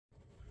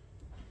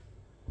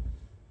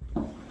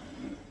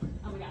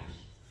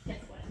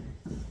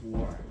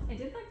What? I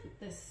did like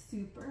this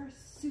super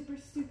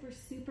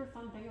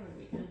fun thing over the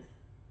weekend.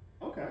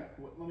 Okay,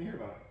 let me hear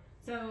about it.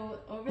 So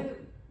over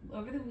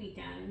the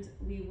weekend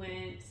we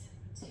went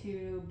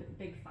to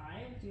Big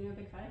Five. Do you know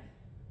Big Five?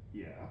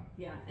 Yeah.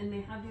 Yeah, and they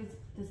have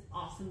this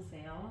awesome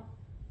sale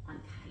on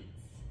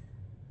kites.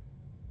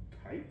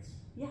 Kites?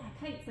 Yeah,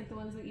 kites, like the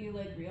ones that you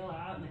like reel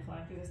out and they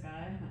fly through the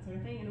sky, that sort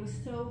of thing. And it was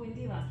so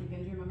windy last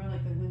weekend. Do you remember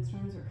like the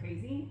windstorms were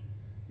crazy?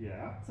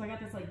 Yeah. So I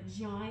got this like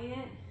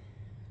giant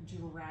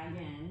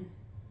dragon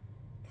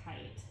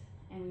kite,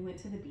 and we went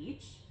to the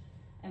beach,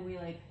 and we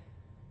like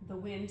the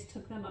wind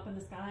took them up in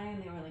the sky,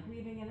 and they were like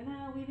weaving in and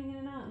out,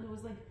 and it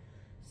was like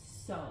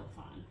so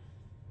fun.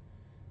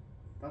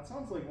 That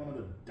sounds like one of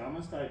the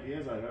dumbest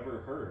ideas I've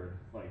ever heard.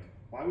 Like,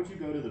 why would you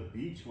go to the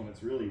beach when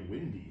it's really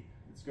windy?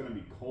 It's gonna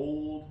be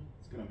cold,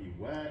 it's gonna be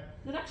wet.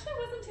 It actually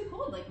wasn't too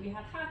cold. Like we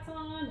had hats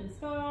on and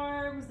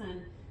scarves,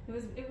 and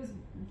it was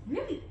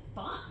really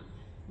fun.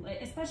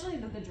 Like especially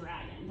the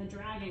dragon. The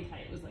dragon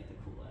kite was like the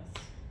coolest.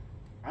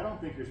 I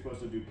don't think you're supposed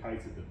to do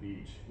kites at the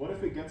beach. What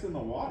if it gets in the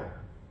water?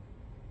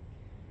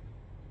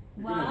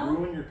 You're gonna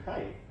ruin your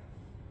kite.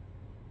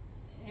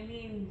 I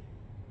mean,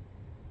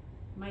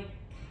 my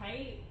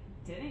kite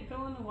didn't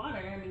go in the water.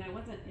 I mean, I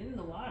wasn't in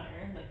the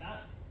water. Like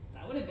that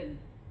would have been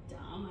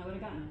dumb. I would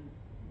have gotten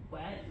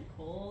wet and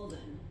cold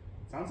and...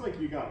 Sounds like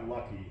you got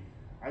lucky.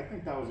 I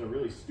think that was a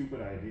really stupid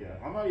idea.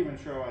 I'm not even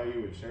sure why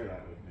you would share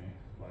that with me.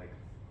 Like,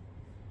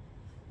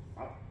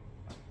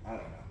 I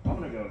don't know.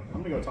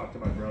 I'm gonna go talk to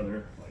my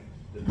brother. Like,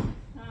 it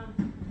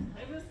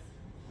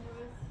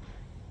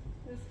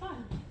was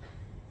fun.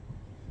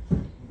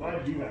 I'm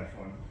glad you had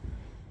fun.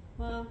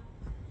 Well,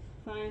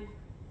 fine.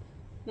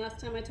 Last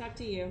time I talked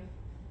to you.